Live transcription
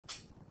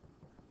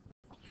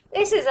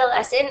This is a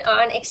lesson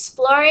on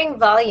exploring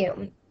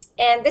volume.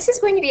 And this is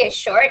going to be a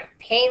short,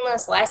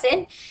 painless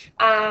lesson.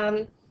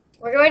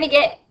 We're going to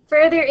get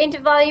further into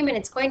volume and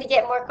it's going to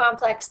get more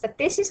complex, but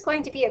this is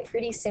going to be a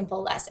pretty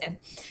simple lesson.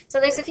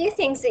 So there's a few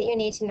things that you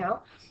need to know.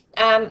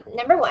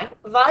 Number one,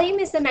 volume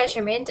is the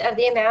measurement of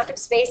the amount of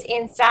space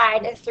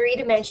inside a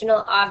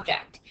three-dimensional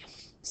object.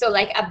 So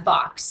like a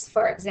box,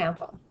 for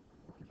example.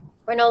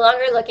 We're no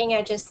longer looking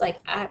at just like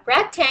a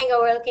rectangle,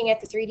 we're looking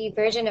at the 3D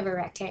version of a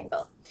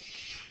rectangle.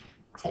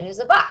 So there's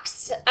a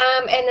box.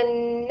 And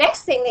the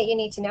next thing that you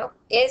need to know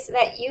is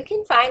that you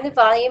can find the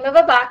volume of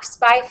a box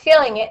by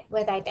filling it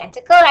with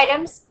identical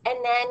items and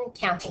then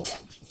counting them.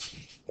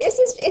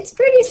 It's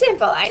pretty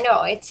simple. I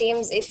know it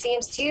seems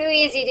too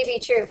easy to be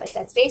true, but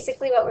that's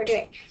basically what we're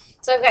doing.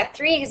 So I've got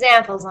 3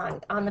 examples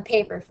on the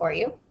paper for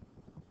you.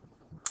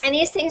 And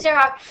these things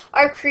are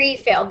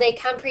pre-filled. They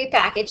come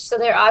pre-packaged, so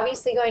they're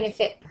obviously going to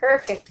fit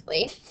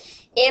perfectly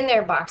in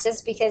their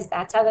boxes because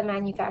that's how the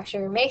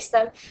manufacturer makes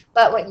them.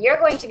 But what you're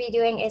going to be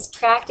doing is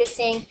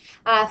practicing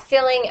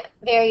filling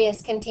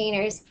various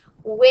containers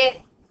with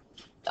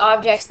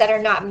objects that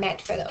are not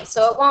meant for those.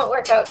 So it won't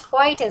work out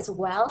quite as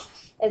well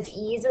as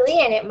easily,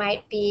 and it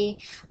might be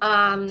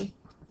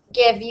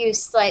give you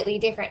slightly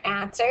different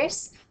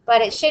answers, but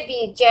it should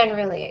be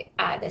generally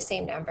the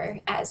same number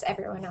as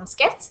everyone else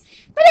gets.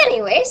 But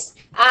anyways,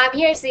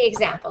 here's the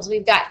examples.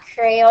 We've got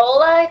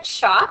Crayola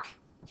chalk,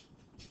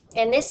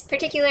 and this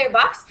particular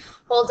box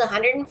holds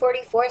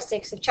 144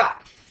 sticks of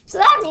chalk. So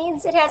that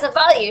means it has a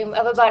volume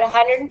of about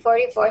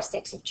 144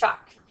 sticks of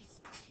chalk.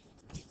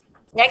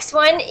 Next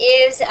one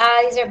is,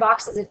 these are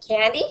boxes of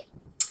candy.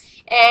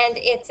 And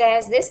it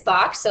says this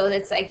box, so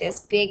it's like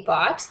this big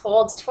box,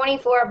 holds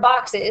 24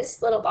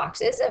 boxes, little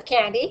boxes of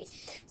candy.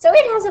 So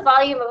it has a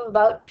volume of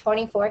about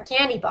 24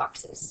 candy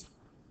boxes.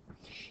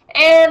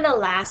 And the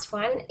last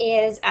one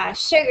is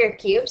sugar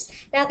cubes.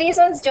 Now these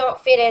ones don't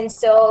fit in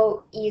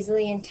so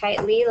easily and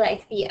tightly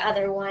like the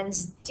other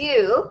ones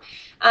do.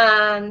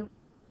 However,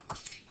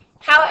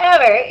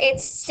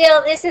 it's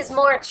still, this is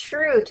more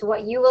true to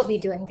what you will be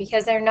doing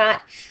because they're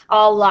not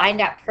all lined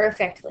up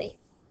perfectly.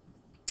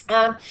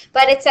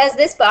 But it says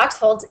this box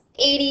holds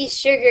 80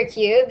 sugar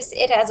cubes.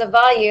 It has a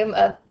volume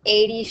of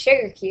 80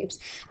 sugar cubes.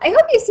 I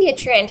hope you see a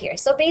trend here.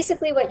 So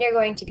basically what you're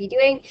going to be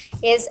doing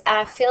is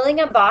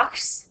filling a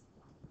box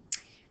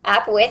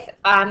up with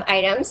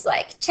items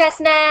like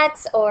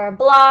chestnuts or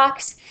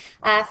blocks,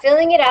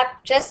 filling it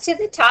up just to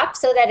the top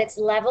so that it's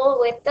level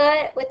with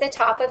the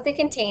top of the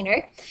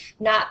container,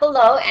 not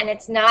below, and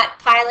it's not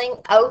piling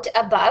out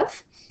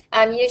above.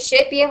 You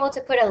should be able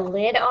to put a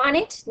lid on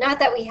it. Not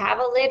that we have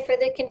a lid for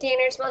the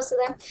containers, most of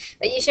them,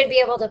 but you should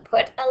be able to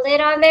put a lid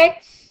on there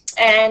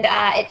and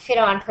it fit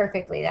on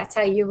perfectly. That's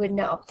how you would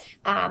know.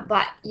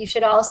 But you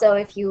should also,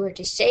 if you were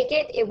to shake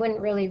it, it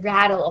wouldn't really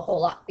rattle a whole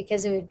lot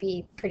because it would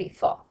be pretty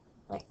full,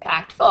 like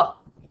packed full.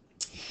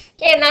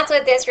 Okay, and that's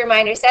what this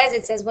reminder says.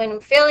 It says when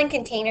filling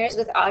containers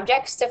with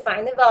objects to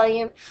find the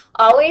volume,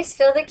 always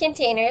fill the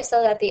container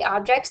so that the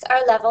objects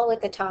are level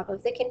with the top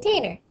of the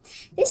container.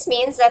 This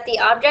means that the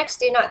objects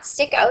do not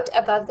stick out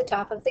above the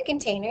top of the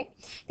container.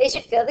 They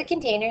should fill the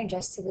container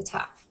just to the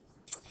top.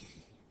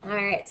 All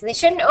right, so they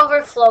shouldn't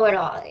overflow at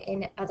all,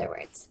 in other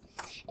words.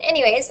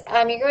 Anyways,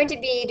 you're going to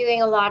be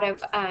doing a lot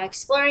of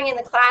exploring in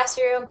the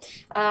classroom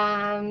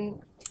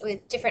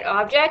with different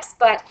objects,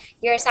 but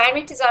your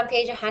assignment is on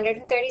page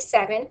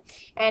 137,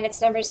 and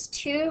it's numbers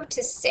 2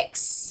 to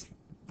 6.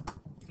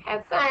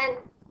 Have fun.